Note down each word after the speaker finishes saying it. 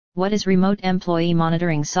What is remote employee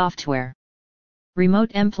monitoring software?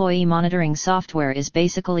 Remote employee monitoring software is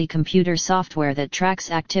basically computer software that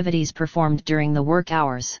tracks activities performed during the work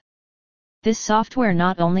hours. This software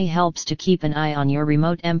not only helps to keep an eye on your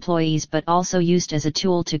remote employees but also used as a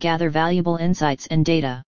tool to gather valuable insights and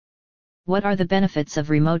data. What are the benefits of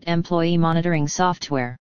remote employee monitoring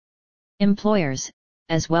software? Employers,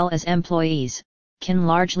 as well as employees, can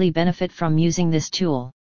largely benefit from using this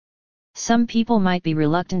tool. Some people might be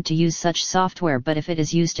reluctant to use such software, but if it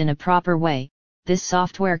is used in a proper way, this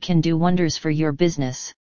software can do wonders for your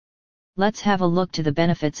business. Let's have a look to the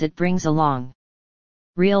benefits it brings along.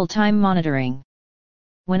 Real-time monitoring.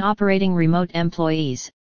 When operating remote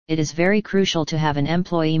employees, it is very crucial to have an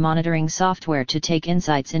employee monitoring software to take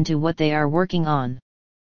insights into what they are working on.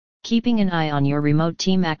 Keeping an eye on your remote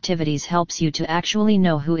team activities helps you to actually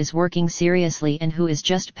know who is working seriously and who is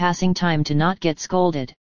just passing time to not get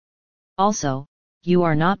scolded. Also, you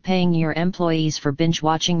are not paying your employees for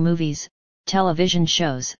binge-watching movies, television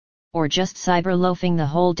shows, or just cyber-loafing the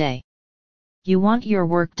whole day. You want your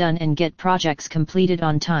work done and get projects completed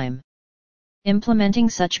on time. Implementing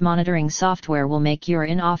such monitoring software will make your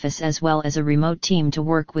in-office as well as a remote team to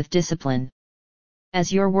work with discipline.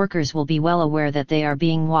 As your workers will be well aware that they are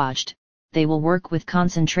being watched, they will work with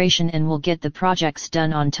concentration and will get the projects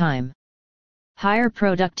done on time. Higher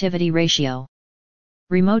productivity ratio.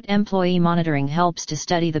 Remote employee monitoring helps to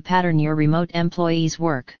study the pattern your remote employees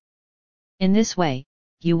work. In this way,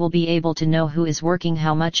 you will be able to know who is working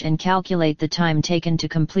how much and calculate the time taken to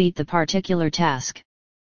complete the particular task.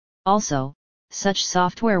 Also, such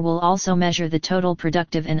software will also measure the total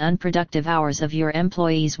productive and unproductive hours of your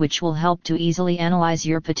employees, which will help to easily analyze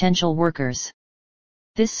your potential workers.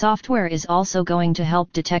 This software is also going to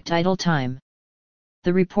help detect idle time.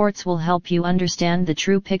 The reports will help you understand the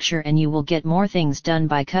true picture and you will get more things done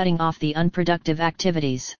by cutting off the unproductive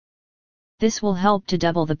activities. This will help to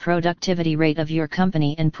double the productivity rate of your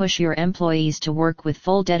company and push your employees to work with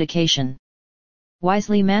full dedication.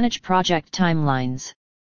 Wisely manage project timelines.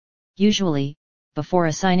 Usually, before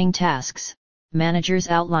assigning tasks, managers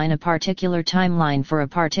outline a particular timeline for a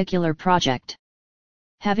particular project.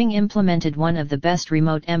 Having implemented one of the best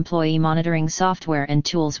remote employee monitoring software and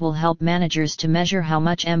tools will help managers to measure how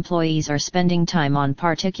much employees are spending time on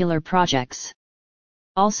particular projects.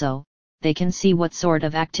 Also, they can see what sort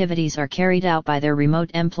of activities are carried out by their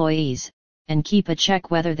remote employees, and keep a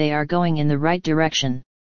check whether they are going in the right direction.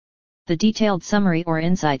 The detailed summary or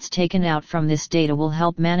insights taken out from this data will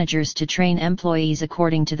help managers to train employees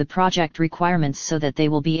according to the project requirements so that they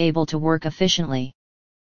will be able to work efficiently.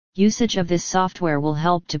 Usage of this software will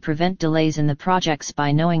help to prevent delays in the projects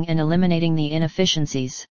by knowing and eliminating the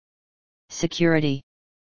inefficiencies. Security.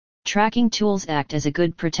 Tracking tools act as a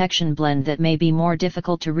good protection blend that may be more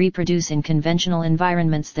difficult to reproduce in conventional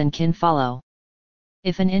environments than can follow.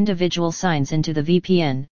 If an individual signs into the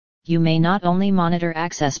VPN, you may not only monitor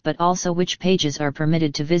access but also which pages are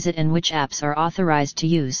permitted to visit and which apps are authorized to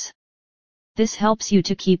use. This helps you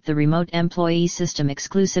to keep the remote employee system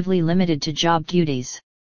exclusively limited to job duties.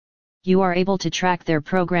 You are able to track their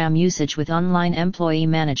program usage with online employee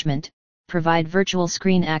management, provide virtual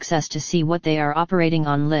screen access to see what they are operating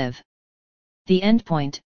on live. The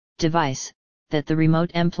endpoint, device, that the remote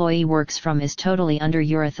employee works from is totally under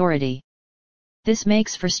your authority. This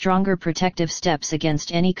makes for stronger protective steps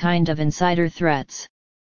against any kind of insider threats.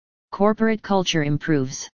 Corporate culture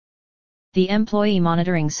improves. The employee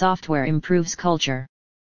monitoring software improves culture.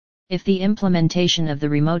 If the implementation of the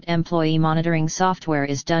remote employee monitoring software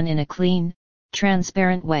is done in a clean,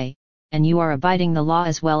 transparent way, and you are abiding the law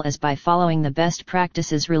as well as by following the best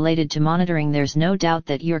practices related to monitoring, there's no doubt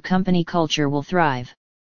that your company culture will thrive.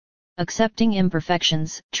 Accepting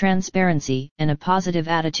imperfections, transparency, and a positive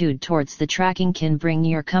attitude towards the tracking can bring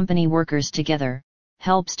your company workers together,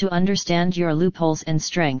 helps to understand your loopholes and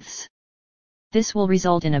strengths. This will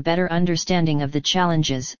result in a better understanding of the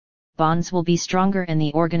challenges, bonds will be stronger and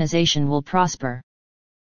the organization will prosper.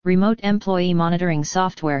 Remote employee monitoring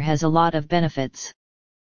software has a lot of benefits.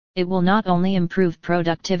 It will not only improve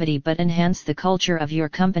productivity but enhance the culture of your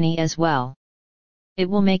company as well. It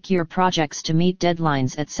will make your projects to meet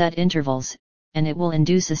deadlines at set intervals, and it will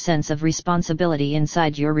induce a sense of responsibility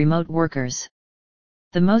inside your remote workers.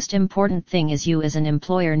 The most important thing is you as an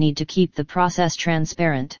employer need to keep the process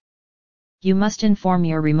transparent. You must inform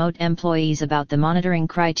your remote employees about the monitoring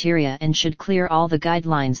criteria and should clear all the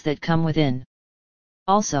guidelines that come within.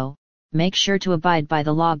 Also, make sure to abide by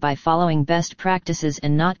the law by following best practices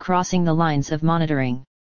and not crossing the lines of monitoring.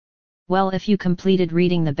 Well, if you completed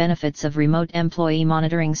reading the benefits of remote employee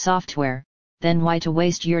monitoring software, then why to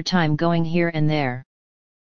waste your time going here and there?